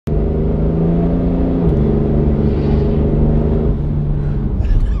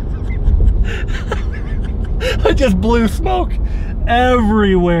just blew smoke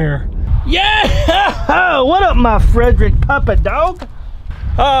everywhere. Yeah! What up, my Frederick puppet dog?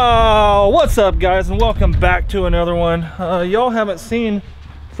 Oh, what's up, guys, and welcome back to another one. Y'all haven't seen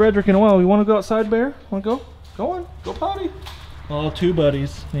Frederick in a while. You want to go outside, Bear? Want to go? Go on. Go potty. Oh, two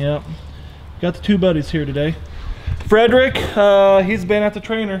buddies. Yep. Got the two buddies here today. Frederick, he's been at the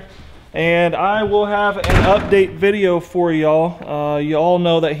trainer, and I will have an update video for y'all. You all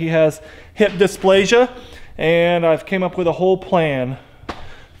know that he has hip dysplasia, and I've came up with a whole plan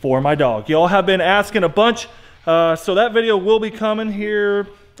for my dog. Y'all have been asking a bunch, so that video will be coming here,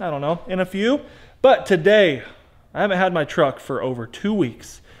 I don't know, in a few. But today, I haven't had my truck for over 2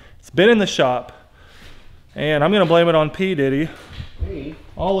 weeks. It's been in the shop, and I'm gonna blame it on P. Diddy. Me?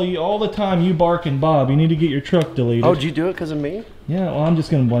 All the time you bark and Bob, you need to get your truck deleted. Oh, did you do it because of me? Yeah, well, I'm just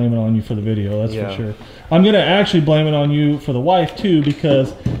gonna blame it on you for the video, that's for sure. I'm gonna actually blame it on you for the wife too,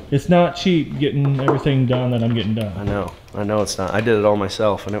 because it's not cheap getting everything done that I'm getting done. I know it's not. I did it all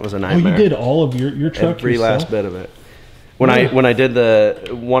myself, and it was a nightmare. Oh, you did all of your truck Every yourself? last bit of it. When I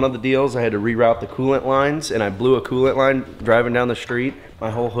did one of the deals, I had to reroute the coolant lines, and I blew a coolant line driving down the street. My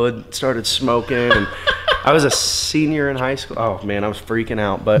whole hood started smoking, and I was a senior in high school. Oh man, I was freaking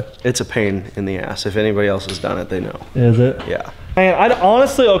out, but it's a pain in the ass. If anybody else has done it, they know. Is it? Yeah. Man,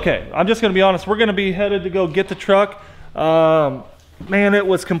 honestly, okay, I'm just gonna be honest. We're gonna be headed to go get the truck. Man, it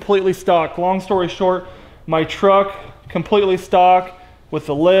was completely stock. Long story short, my truck completely stock with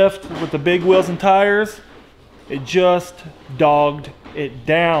the lift, with the big wheels and tires. It just dogged it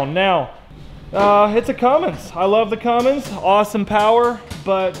down. Now, it's a Cummins. I love the Cummins, awesome power,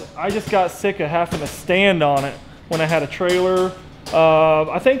 but I just got sick of having to stand on it when I had a trailer.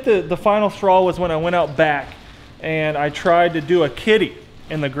 I think the final straw was when I went out back and I tried to do a kitty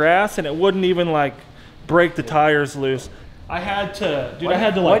in the grass, and it wouldn't even like break the tires loose. I had to, dude, I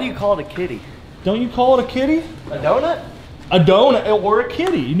had to like. Why do you call it a kitty? Don't you call it a kitty? A donut? A donut or a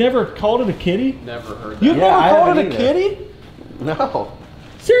kitty. You never called it a kitty? Never heard that. You've never called it a kitty? No.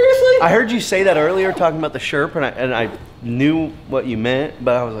 Seriously? I heard you say that earlier talking about the Sherp, and I knew what you meant,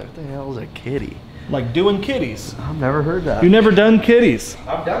 but I was like, what the hell is a kitty? Like doing kitties. I've never heard that. You've never done kitties?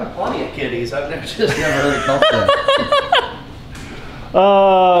 I've done plenty of kitties. I've just never heard it called that.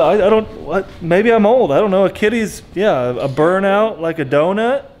 I don't, what? Maybe I'm old. I don't know. A kitty's, yeah, a burnout like a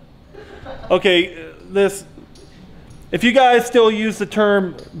donut. Okay, if you guys still use the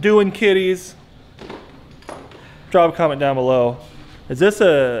term doing kitties, drop a comment down below. Is this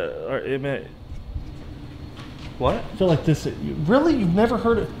What? I feel like this, really? You've never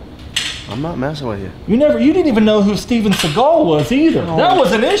heard it? I'm not messing with you. You didn't even know who Steven Seagal was either. Oh. That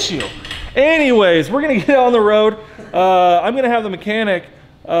was an issue. Anyways, we're gonna get on the road. I'm gonna have the mechanic,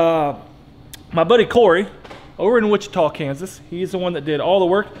 my buddy Corey, over in Wichita, Kansas. He's the one that did all the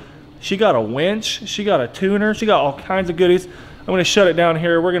work. She got a winch, she got a tuner, she got all kinds of goodies. I'm gonna shut it down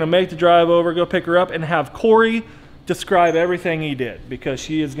here. We're gonna make the drive over, go pick her up, and have Corey describe everything he did, because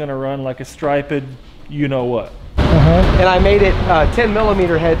she is gonna run like a striped you-know-what. And I made it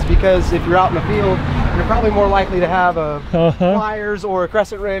 10mm heads, because if you're out in the field, you're probably more likely to have pliers or a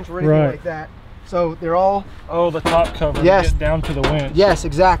crescent wrench or anything like that. So they're all... Oh, the top cover. Yes. Get down to the winch. Yes,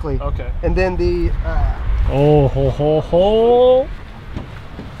 exactly. Okay. And then the... Oh, ho, ho, ho.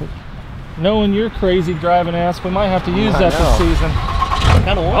 Knowing your crazy driving ass, we might have to use that this season.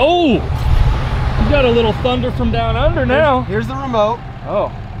 Kind of. Oh! You got a little thunder from down under now. Here's the remote.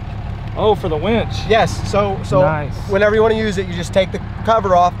 Oh. Oh, for the winch. Yes, so nice. Whenever you want to use it, you just take the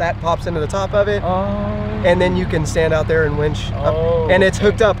cover off, that pops into the top of it, and then you can stand out there and winch up. And it's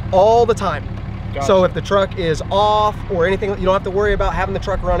hooked up all the time. Gotcha. So if the truck is off or anything, you don't have to worry about having the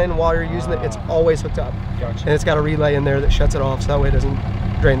truck running while you're using it. It's always hooked up. Gotcha. And it's got a relay in there that shuts it off, so that way it doesn't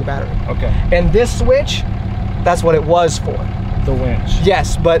drain the battery. Okay. And this switch, that's what it was for. The winch.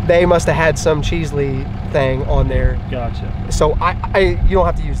 Yes, but they must have had some Cheesley thing on there. Gotcha. So you don't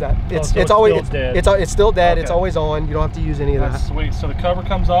have to use that. It's always still dead. It's still dead. Okay. It's always on. You don't have to use any of that. That's sweet. So the cover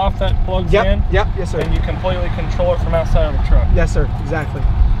comes off, that plugs in. Yep. Yes, sir. And you completely control it from outside of the truck. Yes, sir. Exactly.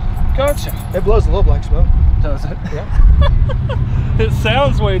 Gotcha. It blows a little black smoke. Does it? Yeah. It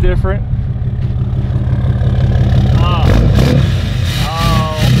sounds way different.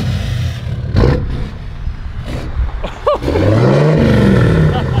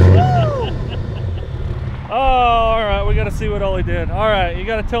 Oh, all right, we got to see what Ollie did. All right, you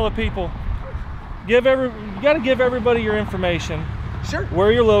got to tell the people. You got to give everybody your information. Sure.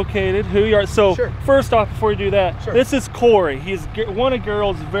 Where you're located, who you are. So first off, before you do that, this is Corey. He's one of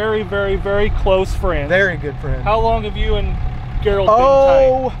Gerald's very, very, very close friends. Very good friend. How long have you and Gerald been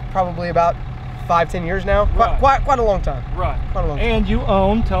tight? Probably about 5-10 years now. Right. Quite a long time. Right. Quite a long time. And you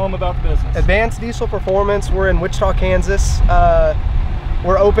own, tell them about the business. Advanced Diesel Performance. We're in Wichita, Kansas.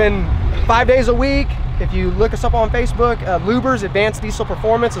 We're open 5 days a week. If you look us up on Facebook, Lubers Advanced Diesel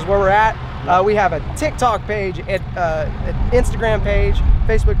Performance is where we're at. We have a TikTok page, an Instagram page,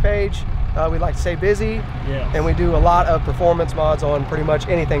 Facebook page. We like to stay busy. Yes. And we do a lot of performance mods on pretty much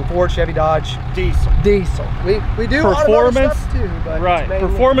anything Ford, Chevy, Dodge. Diesel. We do performance stuff too, but right.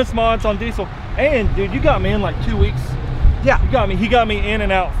 Performance mods on diesel. And dude, you got me in like 2 weeks. Yeah. He got me in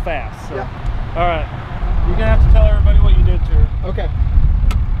and out fast. So. Yeah. All right. You're gonna have to tell everybody what you did to her. Okay.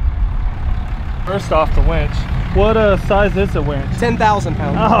 First off, the winch. What size is the winch? 10,000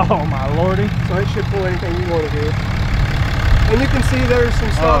 pounds. Oh my lordy. So it should pull anything you want to do. And you can see there's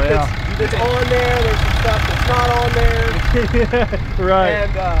some stuff that's on there. There's some stuff that's not on there. Right.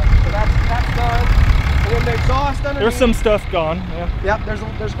 And so that's done. And then the exhaust underneath. There's some stuff gone. Yeah. Yep.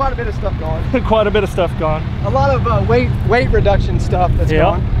 There's quite a bit of stuff gone. Quite a bit of stuff gone. A lot of weight reduction stuff that's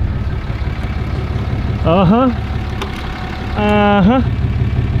gone.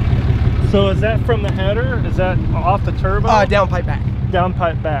 So is that from the header? Is that off the turbo? Down pipe back. Down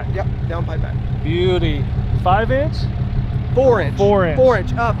pipe back. Yep. Down pipe back. Beauty. 5-inch? 4-inch. 4-inch.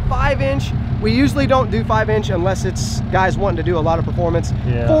 4-inch. 5-inch. We usually don't do 5-inch unless it's guys wanting to do a lot of performance.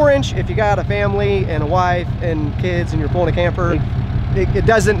 Yeah. 4-inch, if you got a family and a wife and kids and you're pulling a camper, it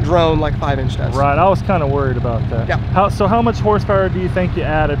doesn't drone like 5-inch does. Right. I was kind of worried about that. Yeah. So how much horsepower do you think you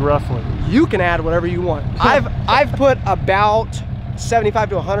added roughly? You can add whatever you want. I've put about 75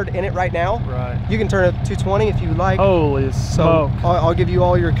 to 100 in it right now. Right. You can turn it to 220 if you like. Holy smoke. So I'll give you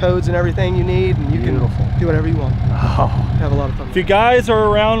all your codes and everything you need, and you can do whatever you want. Oh. Have a lot of fun. If you guys are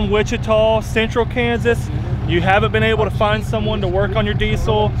around Wichita, Central Kansas, you haven't been able to find someone to work on your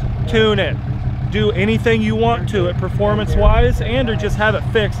diesel, tune it. Do anything you want to it performance-wise, and or just have it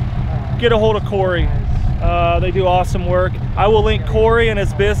fixed. Get a hold of Corey. They do awesome work. I will link Corey and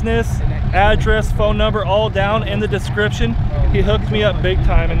his business, address, phone number, all down in the description. He hooked me up big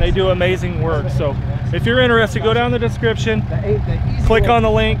time, and they do amazing work. So if you're interested, go down the description, click on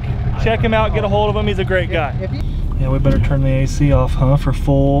the link, check him out, get a hold of him. He's a great guy. Yeah, we better turn the AC off, huh, for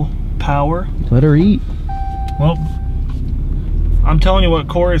full power. Let her eat. Well, I'm telling you what,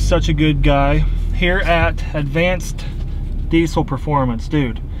 Corey is such a good guy. Here at Advanced Diesel Performance,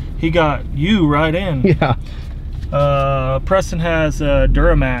 dude, he got you right in. Yeah. Preston has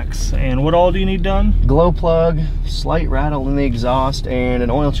Duramax, and what all do you need done? Glow plug, slight rattle in the exhaust, and an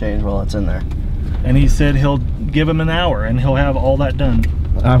oil change while it's in there. And he said he'll give him an hour and he'll have all that done.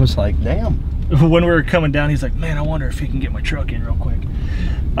 I was like, damn. When we were coming down, he's like, man, I wonder if he can get my truck in real quick.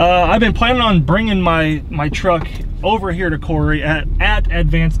 I've been planning on bringing my truck over here to Corey at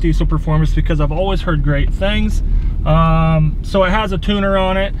Advanced Diesel Performance because I've always heard great things. So it has a tuner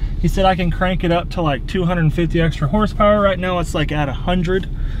on it. He said I can crank it up to like 250 extra horsepower. Right now it's like at 100.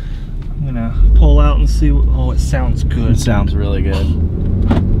 I'm gonna pull out and see. Oh, it sounds good. It sounds really good.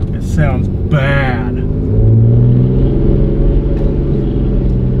 It sounds bad.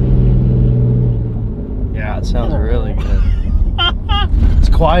 Yeah, it sounds really good. It's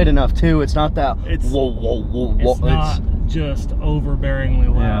quiet enough too. It's not that whoa, whoa, whoa, whoa. It's not just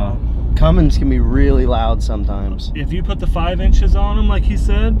overbearingly loud. Yeah. Cummins can be really loud sometimes. If you put the 5 inches on them, like he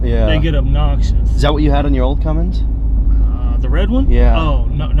said, they get obnoxious. Is that what you had on your old Cummins? The red one? Yeah. Oh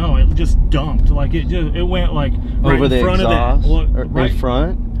no, it just dumped. Like it went like right over in the front exhaust, of the right in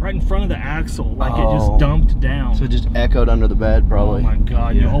front. Right in front of the axle, like it just dumped down. So it just echoed under the bed, probably. Oh my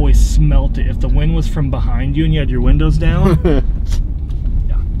god, you always smelt it. If the wind was from behind you and you had your windows down.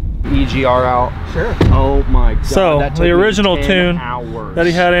 EGR out. Sure. Oh my god. So the original tune hours. that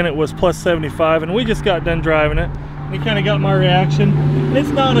he had in it was plus 75, and we just got done driving it. And he kind of got my reaction. And it's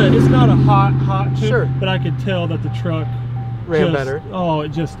not a hot tune, but I could tell that the truck ran better. Oh, it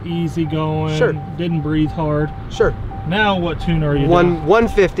just easy going. Sure. Didn't breathe hard. Sure. Now what tune are you doing?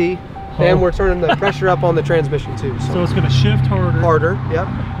 150, and we're turning the pressure up on the transmission too. So it's going to shift harder. Yep.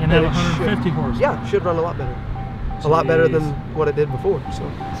 And have 150 horsepower. Yeah, should run a lot better. A lot better than what it did before.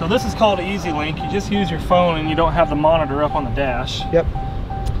 So this is called Easy Link. You just use your phone and you don't have the monitor up on the dash. Yep.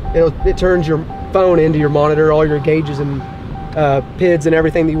 It turns your phone into your monitor. All your gauges and PIDs and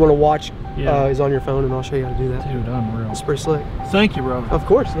everything that you want to watch is on your phone, and I'll show you how to do that. Dude, unreal. It's pretty slick. Thank you, brother. Of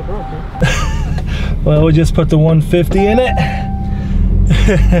course, no problem. Well, we just put the 150 in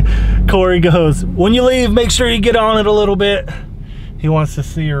it. Corey goes, when you leave, make sure you get on it a little bit. He wants to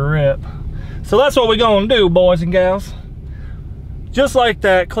see her rip. So that's what we're gonna do, boys and gals. Just like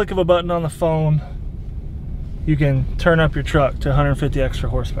that, click of a button on the phone, you can turn up your truck to 150 extra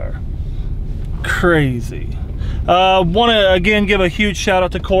horsepower. Crazy. Want to again give a huge shout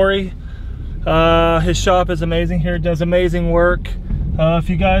out to Corey. His shop is amazing here, does amazing work. If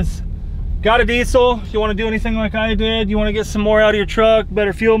you guys got a diesel, if you want to do anything like I did, you want to get some more out of your truck,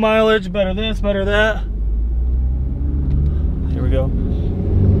 better fuel mileage, better this, better that. Here we go.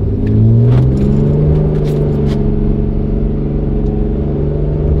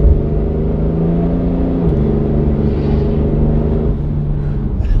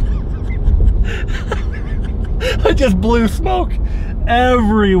 I just blew smoke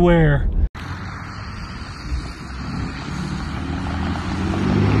everywhere.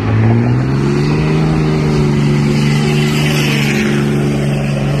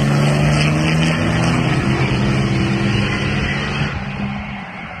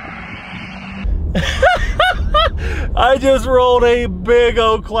 I just rolled a big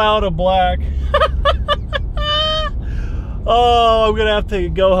old cloud of black. Oh, I'm gonna have to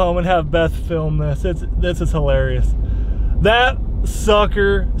go home and have Beth film this. This is hilarious. That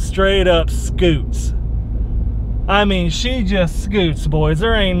sucker straight up scoots. I mean, she just scoots, boys.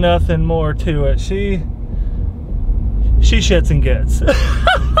 There ain't nothing more to it. She shits and gets.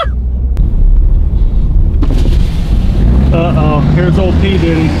 Uh-oh, here's old P.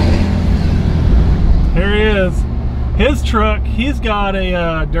 Diddy. Here he is. His truck, he's got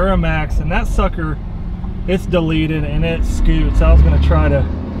a Duramax, and that sucker, it's deleted and it scoots. I was gonna try to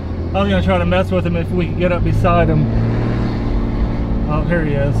mess with him if we can get up beside him. Oh, here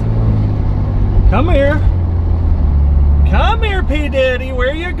he is. Come here. Come here, P. Diddy.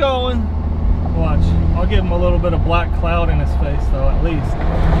 Where you going? Watch. I'll give him a little bit of black cloud in his face, though, at least.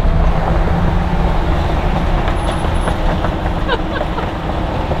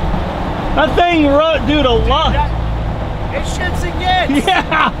 That thing, dude, a lot. It shits and gets.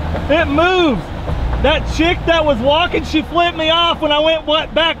 Yeah, it moves. That chick that was walking, she flipped me off when I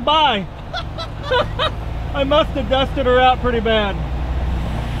went back by. I must have dusted her out pretty bad.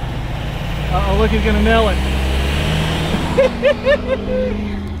 Uh-oh, look, he's gonna nail it.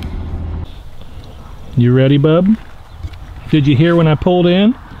 You ready, bub? Did you hear when I pulled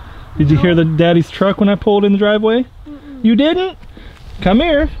in? Did you hear the daddy's truck when I pulled in the driveway? You didn't? Come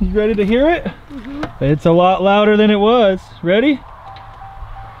here. You ready to hear it? It's a lot louder than it was. Ready?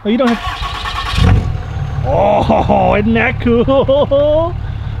 Oh, you don't have... Oh, isn't that cool?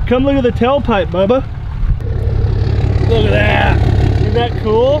 Come look at the tailpipe, Bubba. Look at that. Isn't that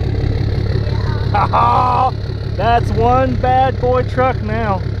cool? Yeah. That's one bad boy truck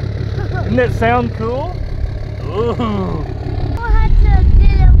now. Doesn't it sound cool? Ooh. We don't have to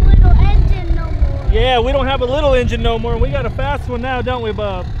get a little engine no more. Yeah, we don't have a little engine no more. We got a fast one now, don't we,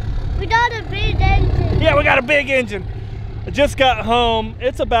 Bub? We got a big engine. Yeah, we got a big engine. I just got home.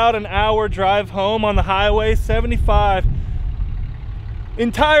 It's about an hour drive home on the highway, 75.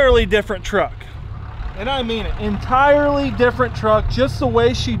 Entirely different truck. And I mean it, entirely different truck. Just the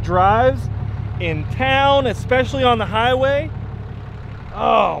way she drives in town, especially on the highway.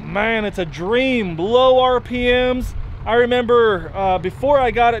 Oh man, it's a dream. Low RPMs. I remember before I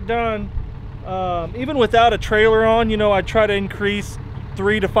got it done, even without a trailer on, you know, I'd try to increase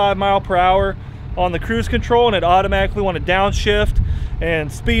 3 to 5 miles per hour on the cruise control, and it automatically want to downshift and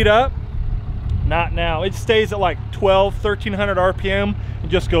speed up. Not now. It stays at like 1300 RPM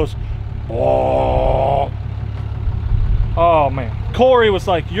and just goes, oh man. Corey was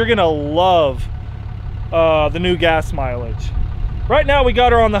like, you're gonna love the new gas mileage. Right now we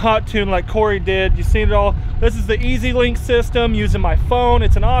got her on the hot tune like Corey did. You seen it all. This is the Easy Link system using my phone.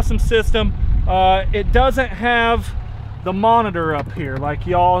 It's an awesome system. It doesn't have the monitor up here like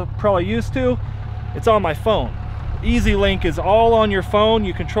y'all probably used to. It's on my phone. Easy Link is all on your phone.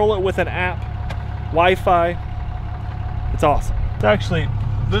 You control it with an app, Wi-Fi. It's awesome. It's actually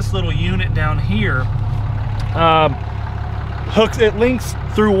this little unit down here it links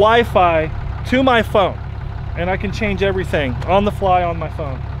through Wi-Fi to my phone, and I can change everything on the fly on my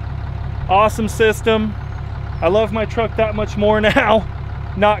phone. Awesome system. I love my truck that much more now.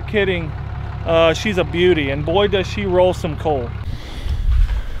 Not kidding. She's a beauty, and boy does she roll some coal.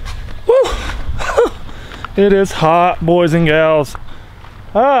 Woo! It is hot, boys and gals.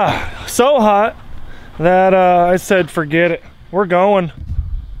 So hot that I said forget it. We're going.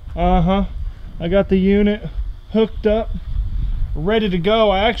 I got the unit hooked up, ready to go.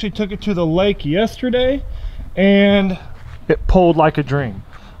 I actually took it to the lake yesterday and it pulled like a dream.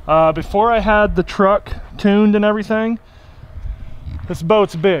 Before I had the truck tuned and everything, this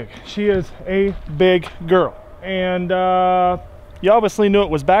boat's big. She is a big girl, and you obviously knew it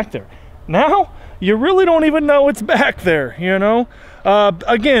was back there. Now you really don't even know it's back there, you know.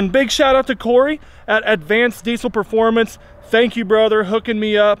 Again, big shout out to Corey at Advanced Diesel Performance. Thank you, brother, hooking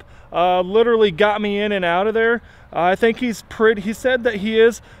me up. Literally got me in and out of there. I think he said that he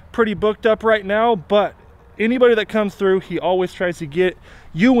is pretty booked up right now, but anybody that comes through, he always tries to get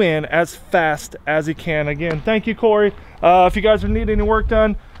you in as fast as he can. Again, thank you, Corey. If you guys need any work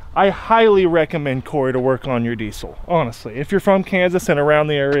done, I highly recommend Corey to work on your diesel. Honestly, if you're from Kansas and around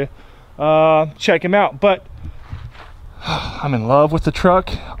the area, check him out. But I'm in love with the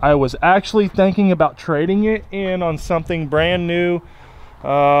truck. I was actually thinking about trading it in on something brand new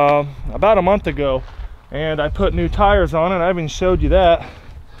about a month ago, and I put new tires on it. I even showed you that.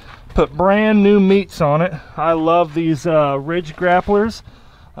 Put brand new meats on it. I love these Ridge grapplers.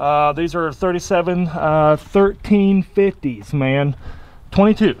 These are 37 1350s, man.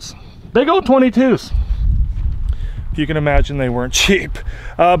 22s, big old 22s. If you can imagine, they weren't cheap.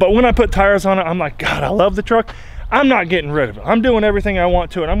 But when I put tires on it, I'm like, God, I love the truck. I'm not getting rid of it. I'm doing everything I want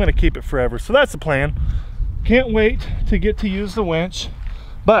to, and I'm gonna keep it forever. So that's the plan. Can't wait to get to use the winch.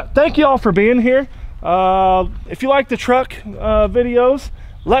 But thank you all for being here. If you like the truck videos,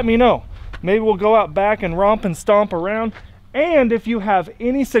 let me know. Maybe we'll go out back and romp and stomp around. And if you have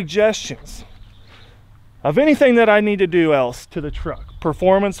any suggestions of anything that I need to do else to the truck,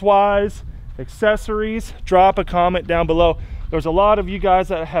 performance-wise, accessories, drop a comment down below. There's a lot of you guys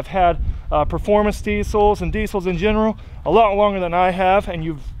that have had performance diesels and diesels in general a lot longer than I have, and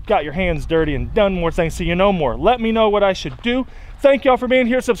you've got your hands dirty and done more things, so you know more. Let me know what I should do. Thank y'all for being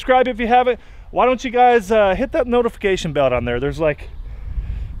here. Subscribe if you haven't. Why don't you guys hit that notification bell down there? There's like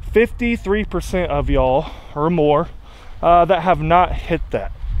 53% of y'all or more that have not hit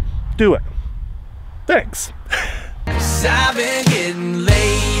that. Do it. Thanks. I've been getting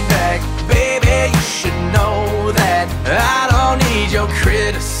laid back, baby. You should know that I don't need your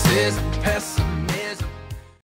criticism.